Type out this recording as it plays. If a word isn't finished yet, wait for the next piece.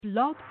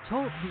Blog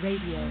Talk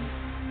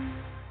Radio.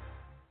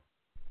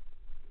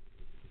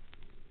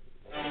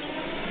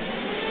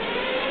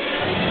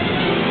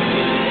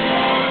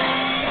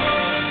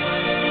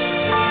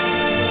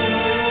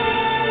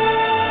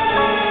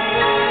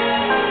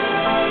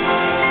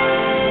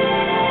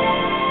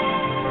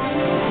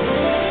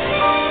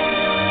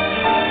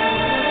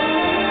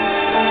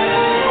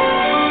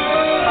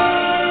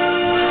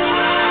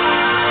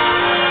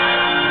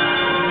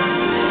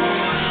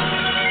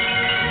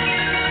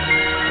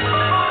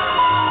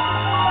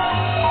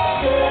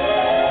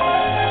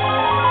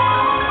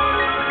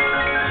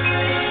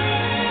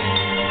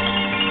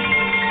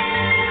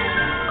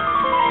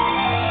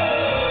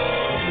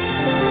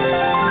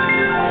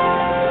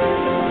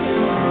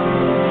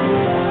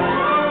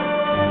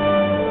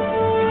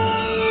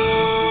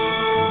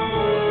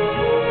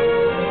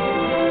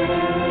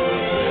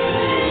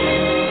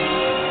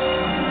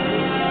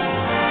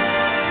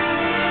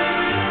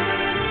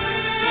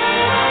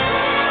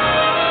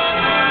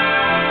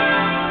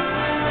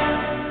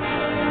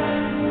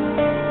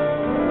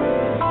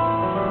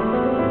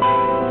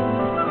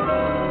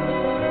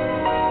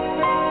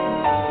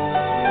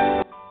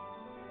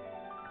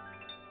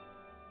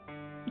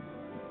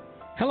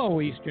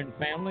 Eastern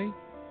family,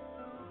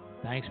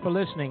 thanks for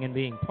listening and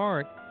being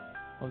part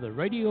of the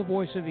radio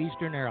voice of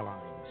Eastern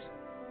Airlines.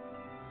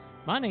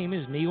 My name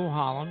is Neil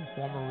Holland,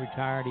 former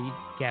retired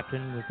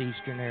captain with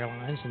Eastern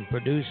Airlines and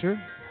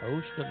producer,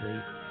 host of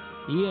the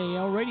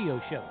EAL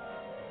radio show.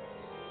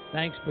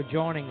 Thanks for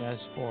joining us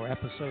for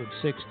episode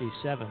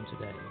 67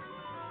 today.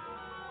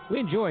 We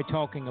enjoy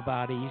talking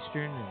about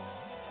Eastern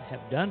and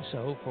have done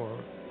so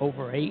for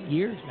over 8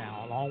 years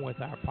now, along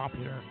with our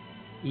popular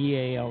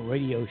EAL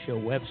radio show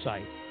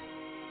website,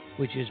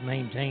 which is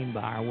maintained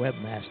by our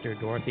webmaster,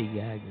 Dorothy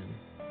Gagnon.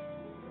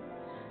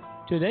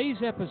 Today's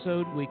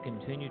episode, we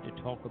continue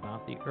to talk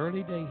about the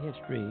early day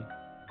history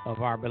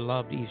of our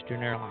beloved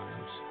Eastern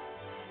Airlines.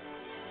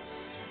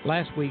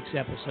 Last week's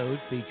episode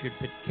featured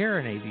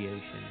Pitcairn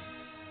Aviation.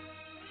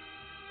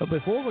 But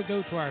before we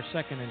go to our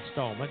second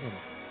installment in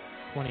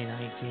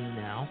 2019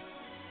 now,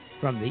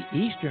 from the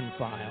Eastern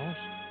Files,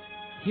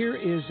 here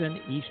is an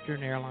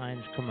Eastern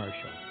Airlines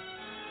commercial.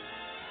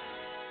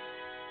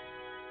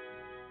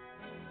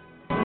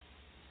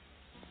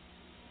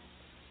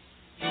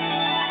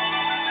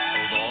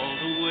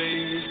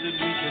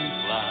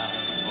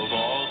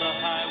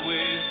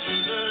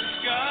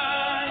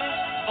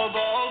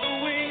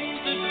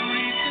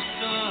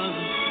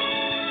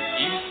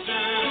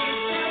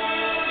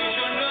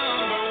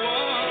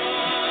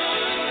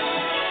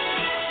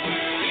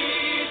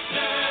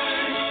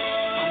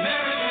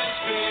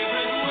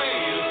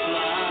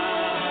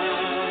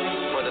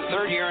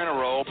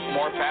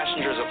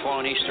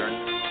 Eastern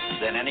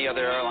than any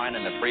other airline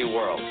in the free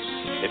world.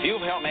 If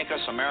you've helped make us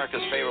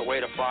America's favorite way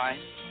to fly,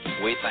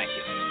 we thank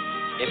you.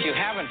 If you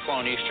haven't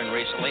flown Eastern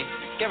recently,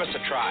 give us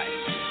a try.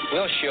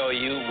 We'll show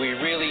you we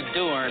really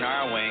do earn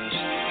our wings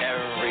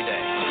every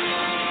day.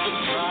 The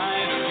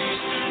pride of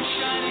Eastern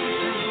shining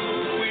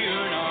through. We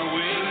earn our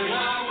wings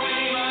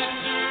by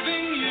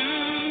serving you.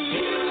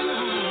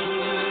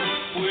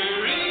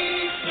 We're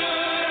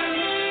Eastern,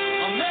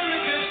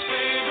 America's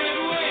favorite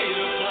way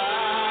to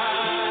fly.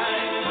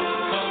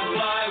 Come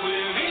fly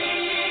with Eastern.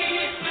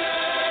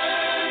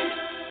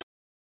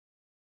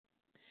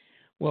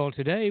 Well,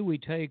 today we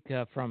take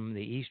from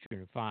the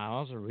Eastern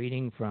Files a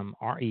reading from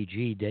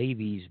R.E.G.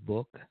 Davies'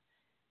 book,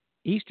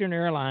 Eastern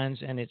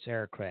Airlines and Its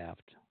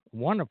Aircraft.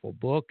 Wonderful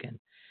book and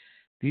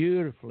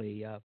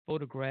beautifully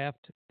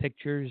photographed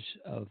pictures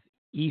of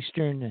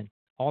Eastern and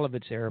all of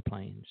its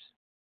airplanes.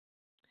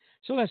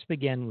 So let's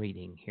begin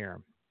reading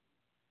here.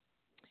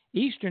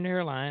 Eastern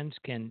Airlines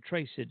can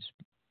trace its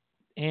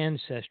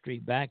ancestry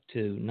back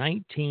to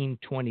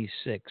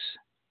 1926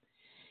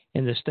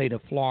 in the state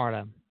of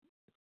Florida.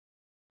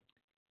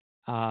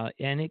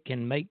 And it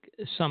can make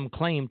some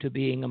claim to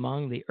being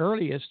among the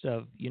earliest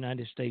of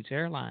United States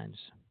airlines,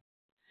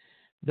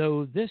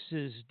 though this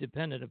is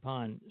dependent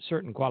upon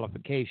certain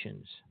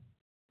qualifications.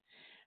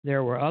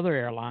 There were other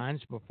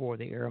airlines before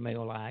the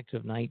Airmail Act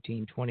of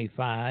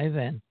 1925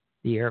 and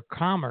the Air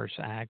Commerce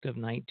Act of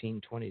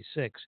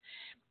 1926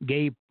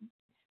 gave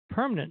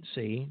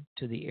permanency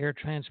to the air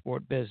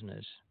transport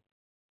business,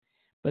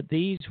 but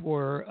these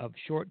were of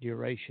short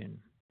duration,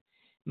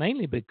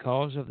 mainly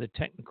because of the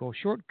technical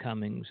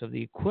shortcomings of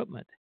the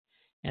equipment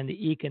and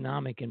the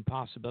economic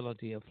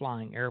impossibility of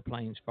flying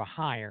airplanes for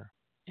hire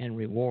and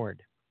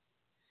reward.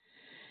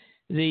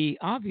 The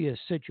obvious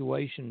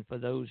situation for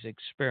those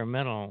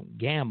experimental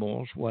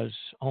gambles was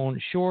on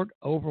short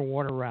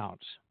overwater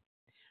routes,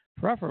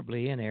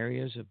 preferably in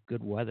areas of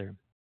good weather,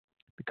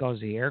 because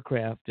the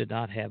aircraft did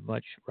not have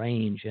much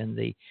range and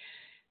the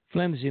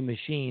flimsy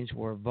machines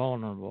were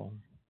vulnerable.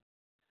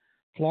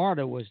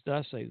 Florida was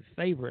thus a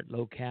favorite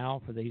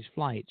locale for these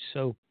flights,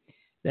 so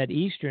that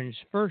Eastern's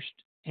first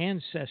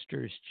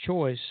ancestors'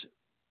 choice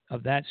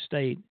of that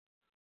state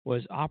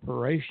was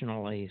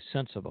operationally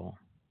sensible.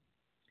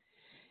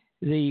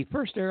 The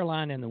first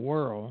airline in the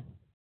world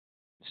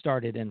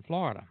started in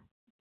Florida.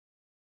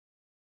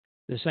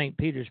 The St.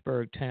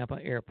 Petersburg-Tampa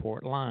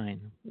Airport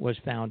line was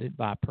founded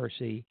by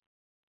Percy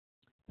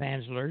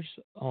Fanslers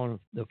on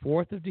the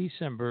 4th of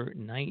December,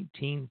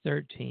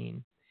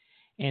 1913,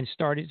 and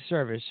started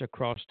service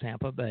across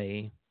Tampa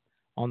Bay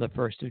on the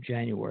 1st of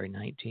January,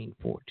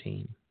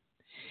 1914.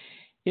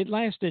 It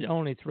lasted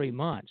only 3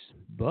 months,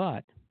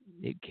 but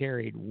it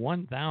carried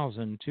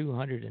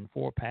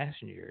 1,204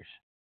 passengers.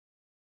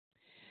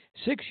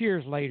 6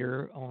 years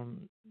later,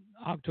 on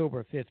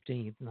October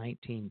 15,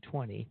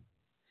 1920,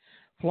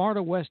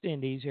 Florida West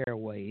Indies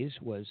Airways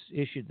was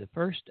issued the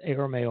first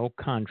airmail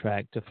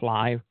contract to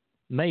fly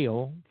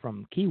mail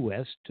from Key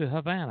West to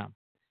Havana,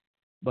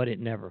 but it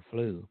never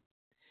flew.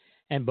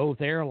 And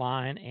both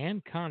airline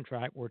and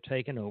contract were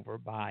taken over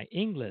by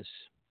Inglis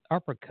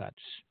Uppercuts,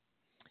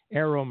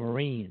 Aero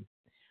Marine,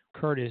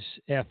 Curtiss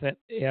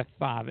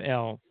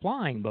F5L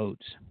flying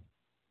boats.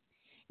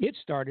 It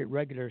started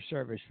regular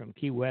service from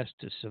Key West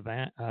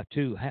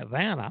to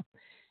Havana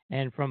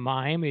and from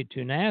Miami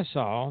to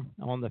Nassau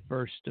on the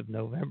 1st of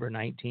November,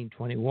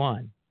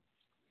 1921.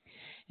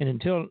 And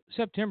until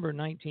September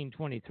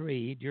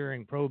 1923,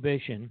 during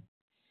Prohibition,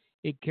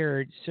 it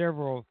carried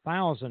several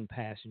thousand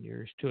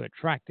passengers to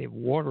attractive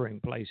watering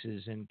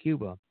places in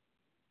Cuba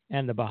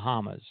and the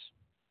Bahamas.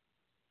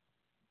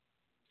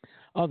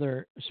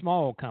 Other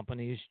small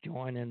companies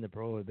joined in the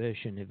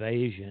Prohibition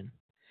evasion.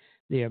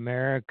 The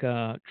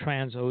America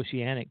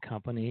Transoceanic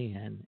Company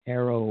and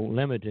Aero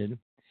Limited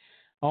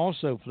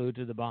also flew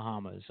to the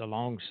Bahamas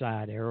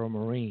alongside Aero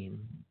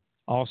Marine,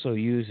 also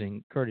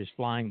using Curtiss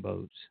flying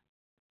boats.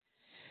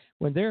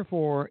 When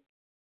therefore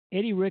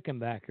Eddie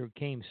Rickenbacker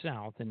came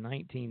south in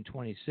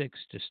 1926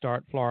 to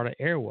start Florida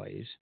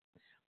Airways,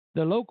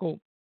 the local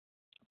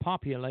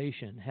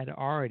population had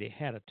already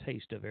had a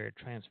taste of air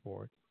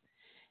transport,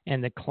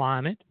 and the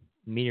climate,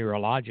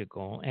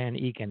 meteorological, and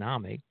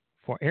economic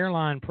for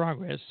airline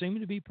progress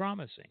seemed to be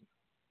promising.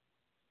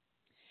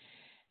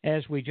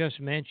 As we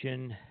just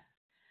mentioned,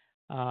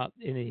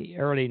 in the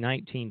early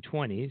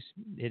 1920s,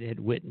 it had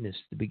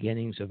witnessed the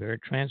beginnings of air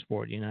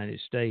transport in the United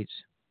States,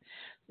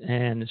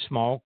 and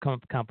small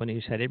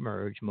companies had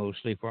emerged,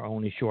 mostly for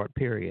only short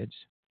periods,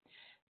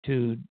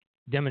 to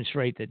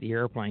demonstrate that the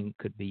airplane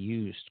could be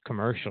used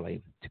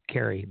commercially to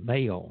carry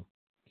mail,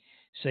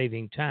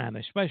 saving time,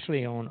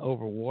 especially on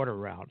overwater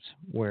routes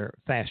where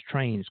fast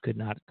trains could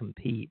not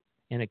compete,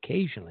 and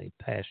occasionally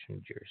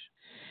passengers.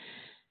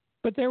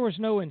 But there was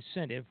no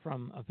incentive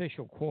from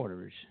official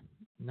quarters,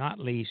 not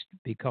least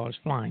because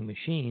flying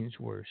machines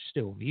were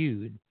still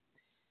viewed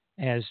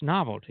as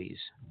novelties,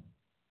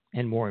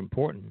 and more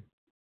important,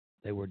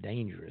 they were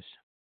dangerous.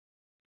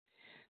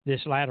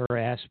 This latter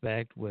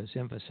aspect was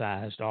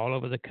emphasized all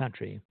over the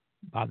country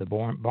by the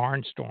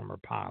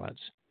barnstormer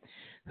pilots,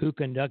 who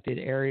conducted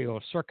aerial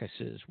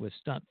circuses with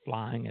stunt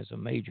flying as a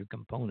major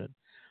component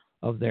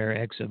of their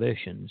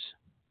exhibitions.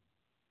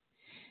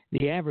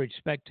 The average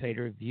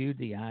spectator viewed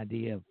the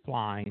idea of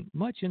flying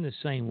much in the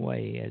same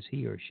way as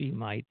he or she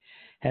might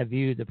have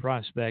viewed the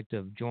prospect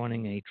of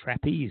joining a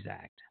trapeze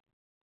act.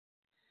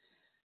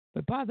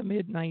 But by the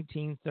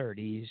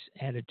mid-1930s,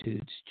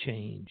 attitudes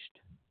changed.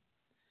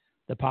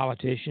 The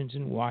politicians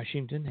in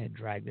Washington had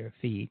dragged their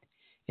feet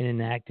in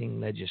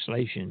enacting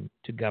legislation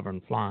to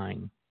govern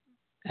flying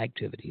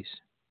activities.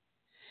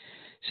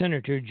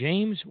 Senator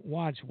James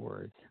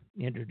Wadsworth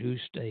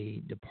introduced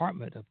a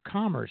Department of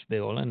Commerce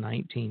bill in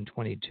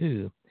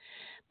 1922,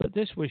 but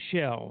this was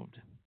shelved,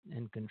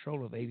 and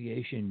control of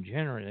aviation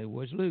generally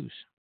was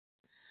loose,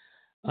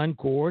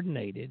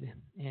 uncoordinated,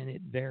 and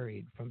it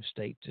varied from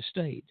state to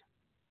state.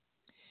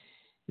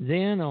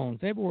 Then on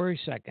February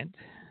 2nd,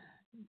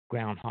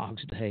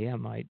 Groundhog's Day, I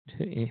might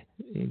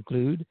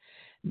include,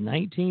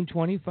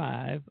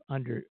 1925,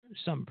 under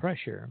some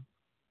pressure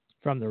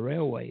from the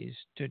railways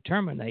to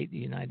terminate the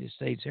United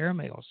States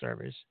airmail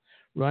service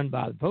run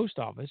by the post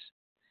office,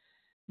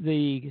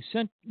 the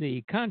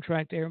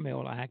Contract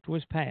Airmail Act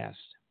was passed.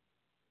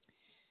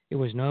 It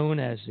was known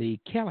as the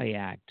Kelly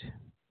Act,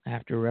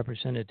 after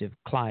Representative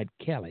Clyde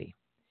Kelly,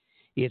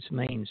 its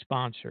main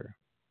sponsor.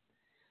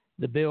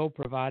 The bill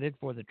provided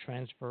for the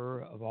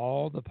transfer of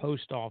all the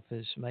post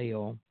office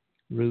mail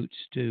routes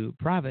to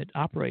private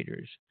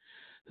operators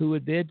who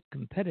would bid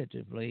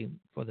competitively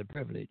for the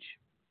privilege.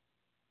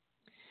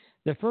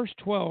 The first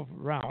 12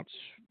 routes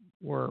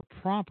were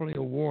promptly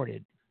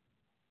awarded,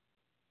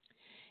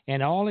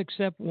 and all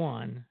except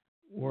one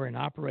were in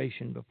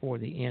operation before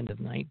the end of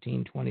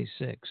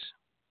 1926.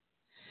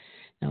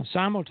 Now,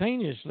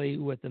 simultaneously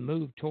with the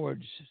move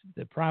towards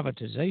the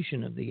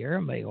privatization of the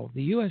airmail,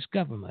 the U.S.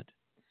 government,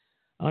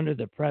 under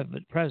the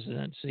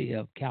presidency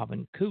of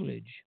Calvin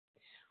Coolidge,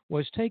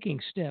 was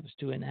taking steps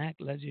to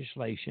enact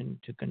legislation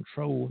to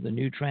control the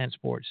new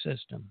transport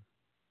system.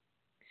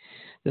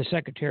 The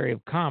Secretary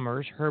of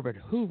Commerce, Herbert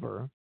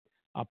Hoover,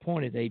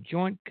 appointed a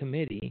joint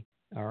committee,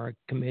 or a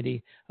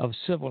committee of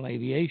civil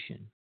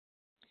aviation,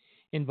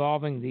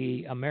 involving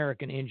the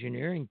American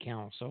Engineering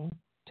Council,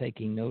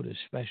 taking note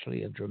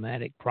especially of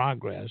dramatic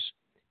progress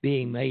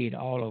being made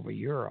all over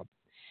Europe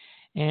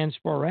and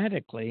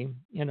sporadically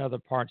in other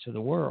parts of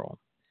the world.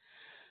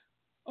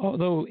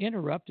 Although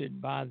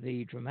interrupted by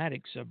the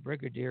dramatics of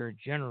Brigadier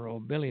General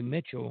Billy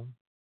Mitchell,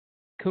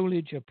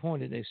 Coolidge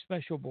appointed a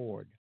special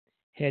board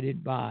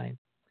headed by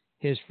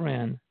his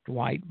friend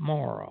Dwight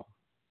Morrow,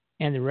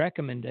 and the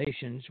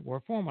recommendations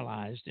were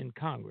formalized in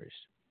Congress,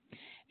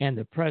 and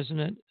the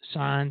President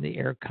signed the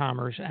Air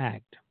Commerce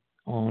Act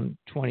on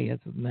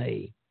 20th of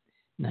May,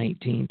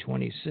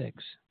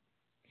 1926.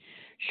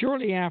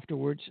 Shortly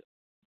afterwards,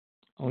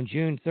 on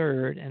June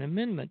 3rd, an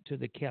amendment to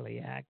the Kelly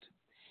Act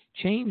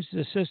changed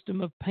the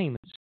system of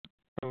payments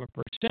from a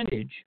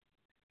percentage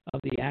of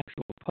the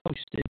actual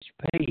postage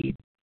paid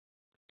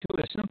to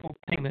a simple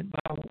payment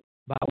by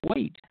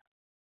weight.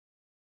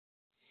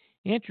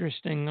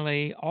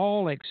 Interestingly,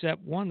 all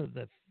except one of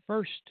the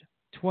first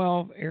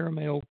 12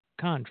 airmail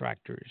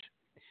contractors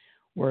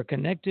were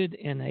connected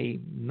in a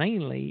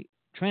mainly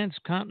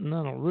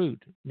transcontinental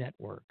route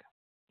network,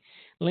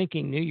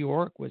 linking New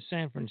York with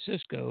San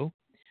Francisco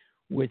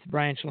with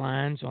branch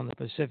lines on the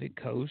Pacific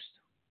coast,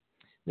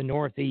 the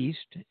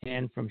Northeast,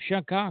 and from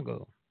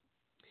Chicago.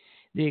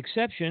 The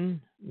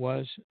exception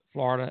was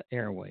Florida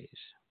Airways,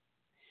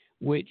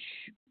 which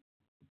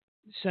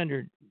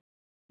centered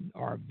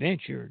or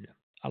ventured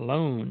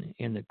alone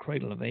in the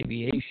cradle of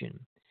aviation,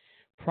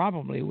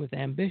 probably with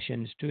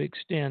ambitions to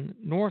extend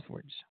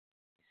northwards,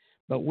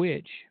 but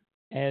which,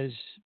 as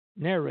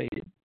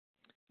narrated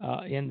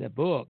in the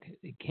book,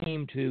 it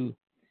came to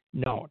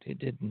naught. It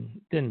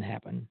didn't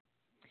happen.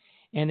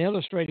 And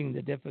illustrating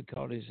the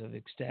difficulties of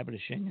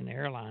establishing an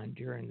airline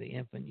during the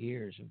infant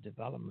years of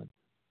development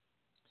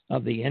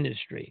of the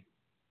industry.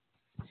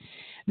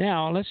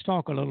 Now, let's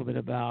talk a little bit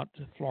about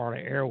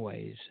Florida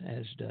Airways,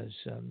 as does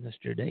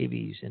Mr.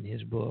 Davies in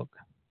his book.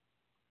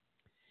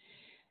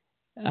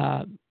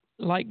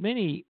 Like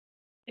many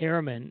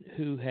airmen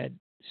who had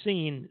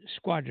seen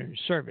squadron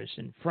service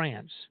in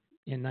France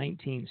in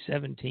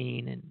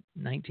 1917 and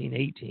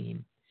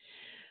 1918,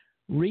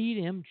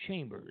 Reed M.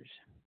 Chambers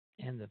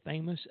and the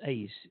famous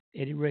ace,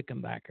 Eddie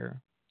Rickenbacker,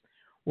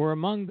 were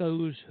among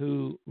those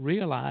who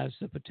realized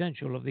the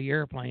potential of the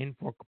airplane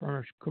for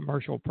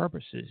commercial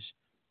purposes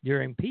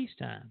during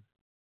peacetime.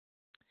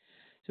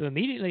 So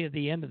immediately at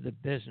the end of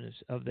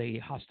the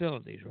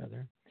hostilities,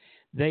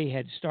 they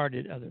had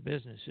started other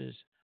businesses,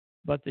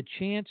 but the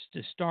chance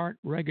to start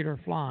regular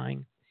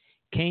flying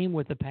came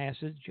with the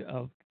passage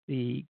of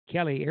the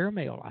Kelly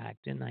Airmail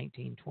Act in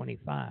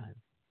 1925.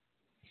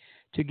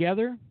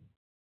 Together,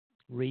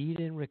 Reed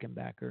and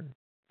Rickenbacker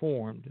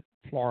formed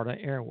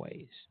Florida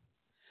Airways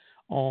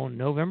on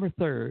November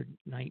 3rd,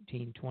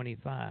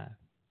 1925.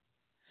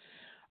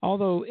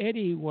 Although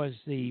Eddie was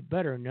the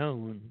better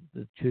known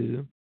of the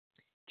two,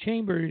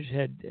 Chambers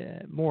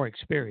had more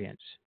experience.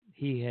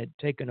 He had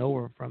taken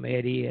over from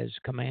Eddie as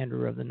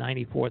commander of the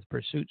 94th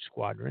Pursuit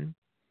Squadron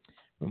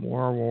from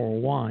World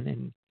War I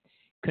and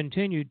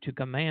continued to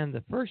command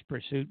the 1st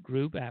Pursuit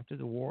Group after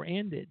the war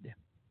ended.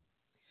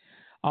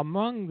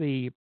 Among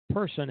the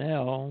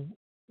personnel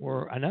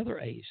were another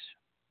ace,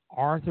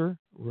 Arthur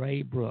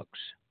Ray Brooks,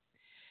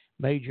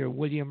 Major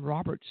William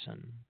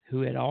Robertson,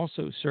 who had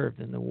also served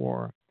in the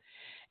war,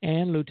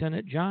 and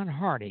Lieutenant John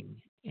Harding,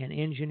 an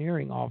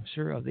engineering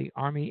officer of the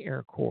Army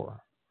Air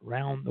Corps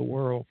Round the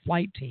World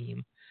Flight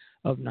Team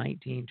of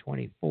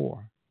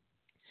 1924.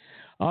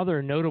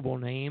 Other notable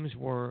names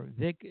were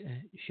Vic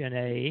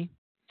Chenet,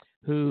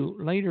 who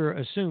later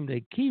assumed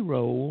a key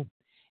role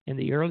in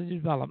the early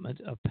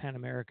development of Pan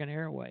American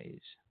Airways,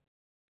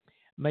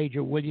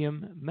 Major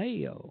William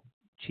Mayo,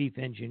 chief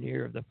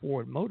engineer of the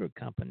Ford Motor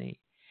Company,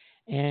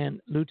 and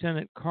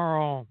Lieutenant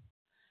Carl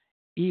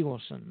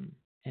Eagleson,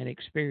 an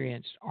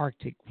experienced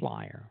Arctic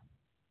flyer.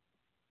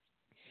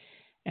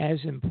 As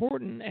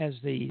important as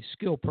the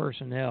skilled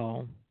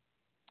personnel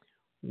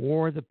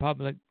were the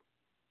public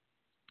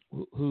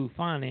who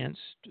financed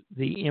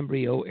the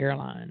embryo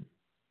airline.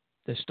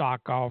 The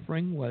stock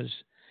offering was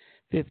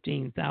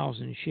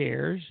 15,000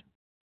 shares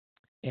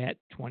at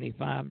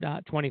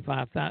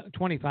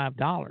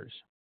 $25.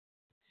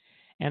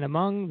 And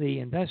among the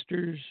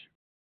investors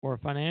were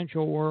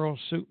financial world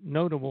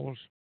notables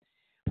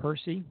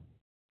Percy,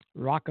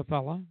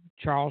 Rockefeller,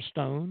 Charles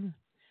Stone,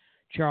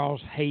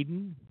 Charles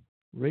Hayden,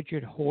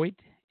 Richard Hoyt,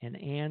 and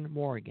Ann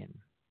Morgan.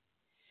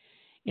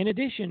 In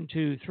addition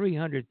to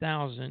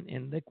 $300,000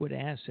 in liquid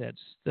assets,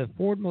 the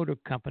Ford Motor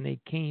Company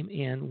came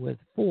in with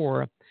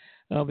 4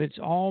 of its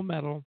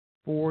all-metal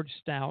Ford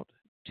Stout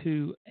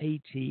II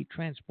AT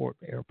transport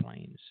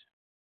airplanes.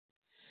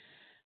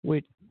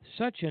 With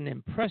such an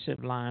impressive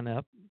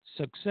lineup,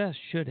 success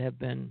should have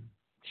been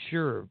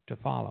sure to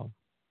follow.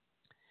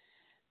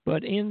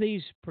 But in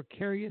these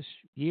precarious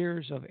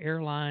years of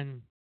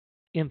airline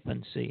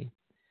infancy,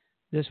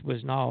 this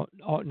was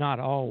not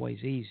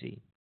always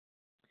easy.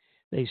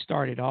 They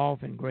started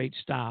off in great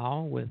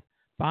style with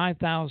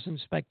 5,000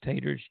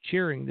 spectators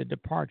cheering the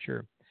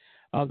departure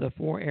of the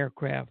 4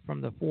 aircraft from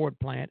the Ford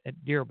plant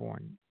at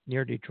Dearborn,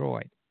 near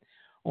Detroit,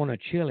 on a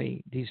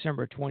chilly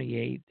December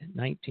 28,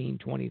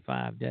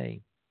 1925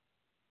 day.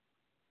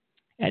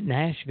 At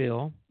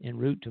Nashville, en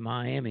route to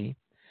Miami,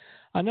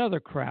 another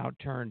crowd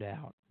turned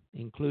out,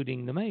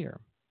 including the mayor.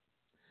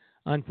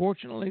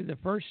 Unfortunately, the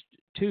first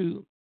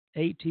two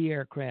AT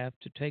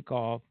aircraft to take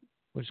off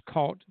was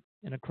caught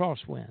in a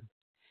crosswind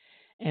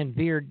and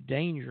veered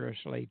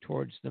dangerously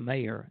towards the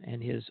mayor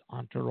and his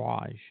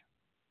entourage.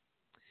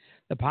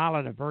 The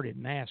pilot averted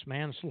mass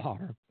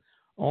manslaughter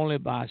only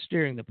by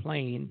steering the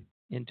plane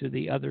into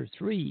the other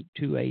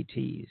two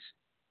ATs,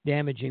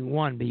 damaging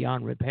one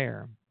beyond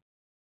repair.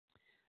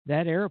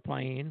 That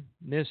airplane,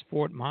 Miss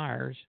Fort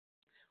Myers,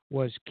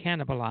 was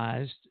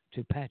cannibalized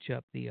to patch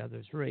up the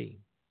other three.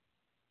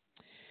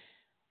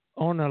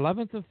 On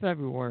 11th of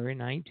February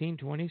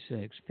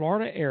 1926,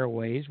 Florida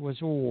Airways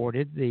was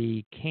awarded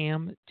the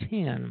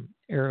CAM-10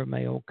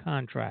 airmail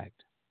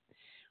contract,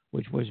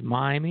 which was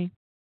Miami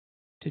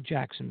to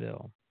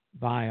Jacksonville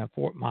via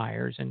Fort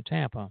Myers and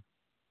Tampa.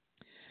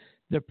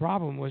 The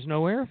problem was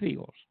no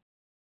airfields.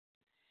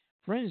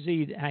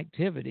 Frenzied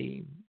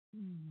activity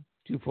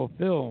to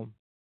fulfill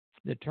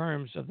the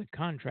terms of the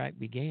contract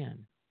began,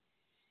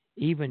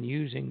 even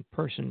using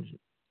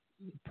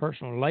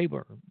personal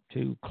labor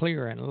to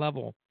clear and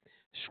level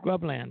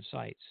scrubland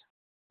sites.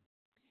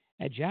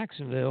 At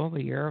Jacksonville,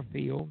 the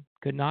airfield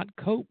could not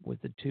cope with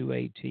the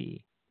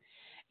 2AT,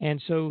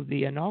 and so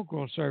the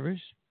inaugural service,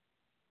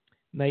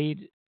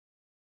 made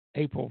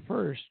April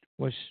 1st,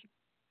 was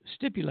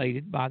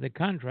stipulated by the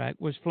contract,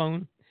 was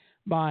flown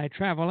by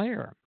Travel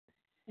Air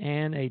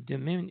and a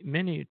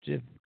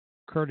diminutive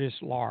Curtiss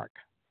Lark.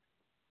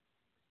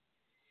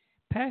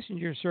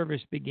 Passenger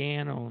service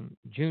began on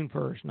June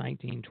 1st,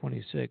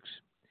 1926,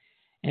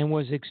 and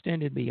was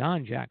extended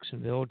beyond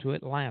Jacksonville to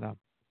Atlanta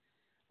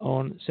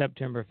on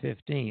September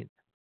 15th.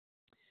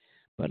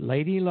 But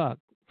Lady Luck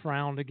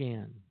frowned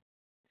again.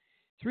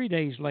 3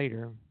 days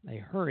later, a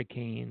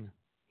hurricane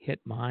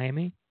hit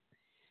Miami,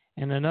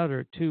 and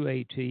another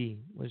 2AT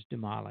was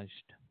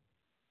demolished.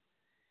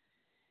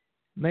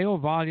 Mail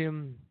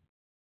volume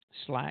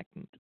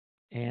slackened,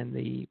 and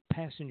the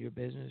passenger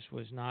business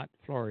was not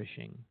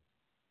flourishing.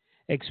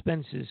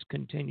 Expenses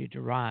continued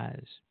to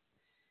rise,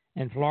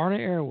 and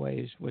Florida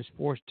Airways was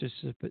forced to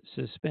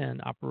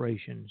suspend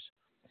operations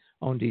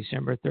on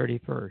December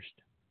 31st.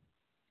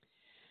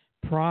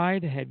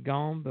 Pride had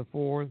gone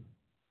before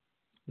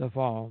the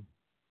fall.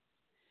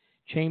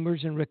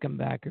 Chambers and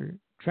Rickenbacker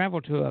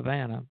traveled to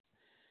Havana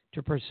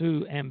to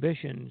pursue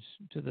ambitions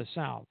to the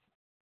south,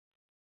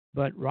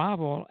 but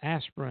rival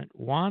aspirant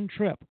Juan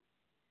Trippe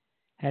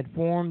had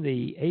formed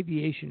the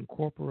Aviation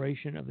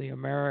Corporation of the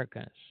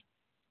Americas.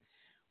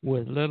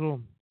 With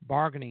little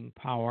bargaining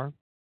power,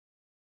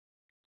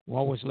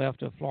 what was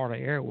left of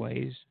Florida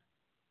Airways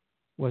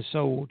was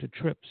sold to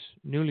Trippe's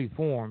newly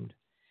formed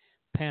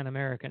Pan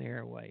American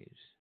Airways.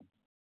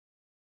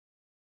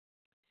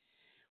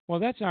 Well,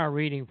 that's our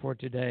reading for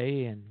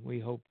today, and we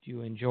hope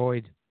you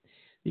enjoyed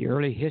the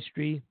early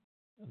history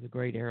of the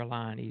great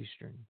airline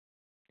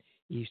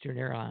Eastern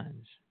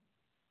Airlines.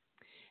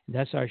 And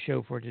that's our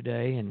show for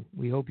today, and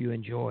we hope you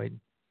enjoyed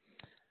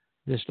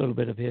this little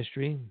bit of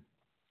history.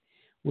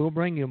 We'll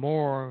bring you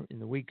more in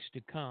the weeks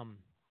to come.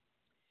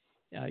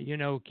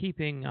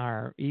 Keeping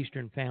our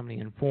Eastern family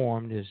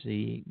informed is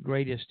the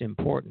greatest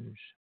importance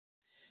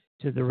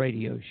to the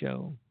radio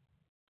show.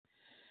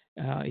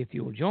 If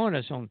you will join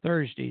us on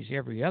Thursdays,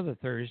 every other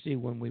Thursday,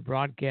 when we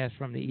broadcast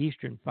from the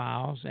Eastern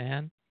Files,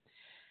 and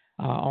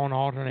on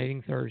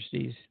alternating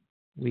Thursdays,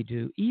 we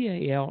do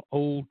EAL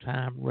Old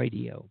Time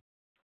Radio.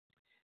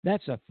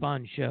 That's a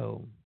fun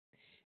show,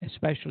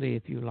 especially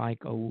if you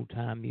like old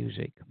time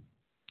music.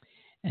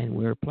 And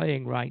we're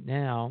playing right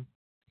now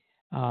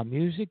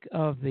music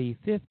of the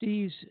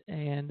 50s,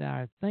 and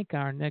I think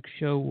our next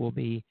show will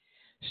be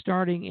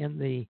starting in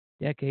the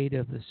decade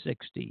of the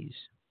 60s,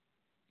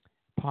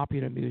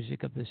 popular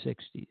music of the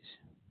 60s.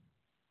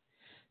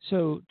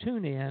 So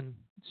tune in,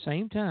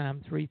 same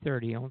time,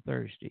 3:30 on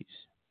Thursdays.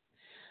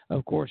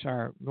 Of course,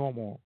 our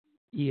normal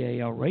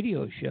EAL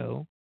radio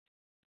show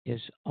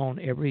is on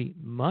every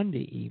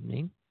Monday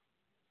evening,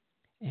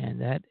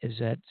 and that is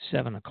at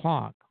 7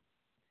 o'clock.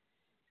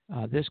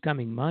 This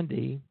coming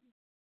Monday,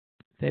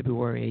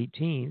 February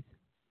 18th,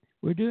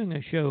 we're doing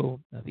a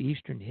show of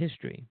Eastern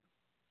history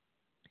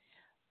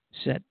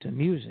set to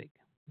music.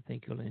 I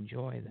think you'll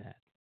enjoy that.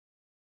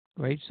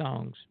 Great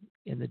songs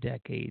in the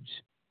decades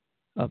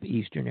of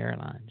Eastern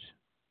Airlines.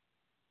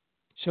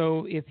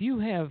 So if you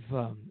have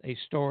a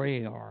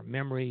story or a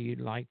memory you'd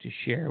like to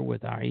share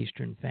with our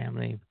Eastern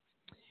family,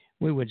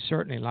 we would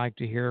certainly like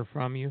to hear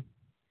from you.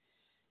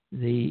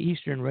 The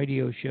Eastern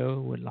Radio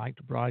Show would like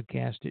to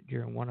broadcast it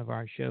during one of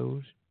our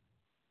shows.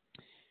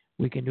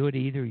 We can do it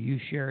either you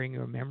sharing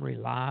your memory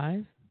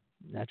live.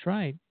 That's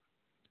right.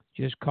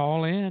 Just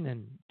call in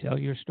and tell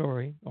your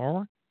story,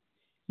 or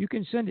you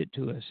can send it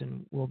to us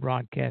and we'll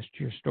broadcast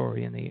your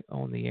story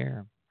on the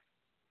air.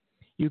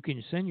 You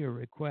can send your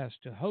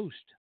request to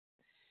host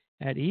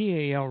at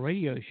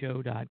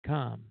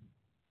ealradioshow.com.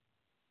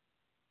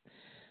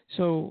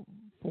 So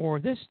for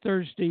this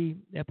Thursday,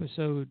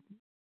 episode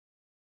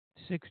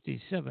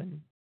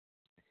 67,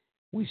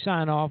 we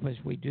sign off as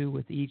we do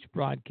with each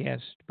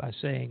broadcast by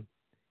saying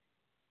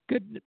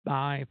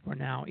goodbye for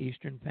now,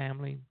 Eastern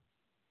family,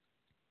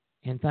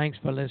 and thanks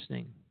for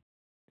listening.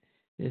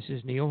 This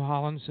is Neil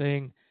Holland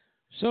saying,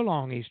 so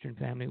long, Eastern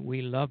family.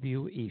 We love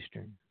you,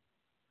 Eastern.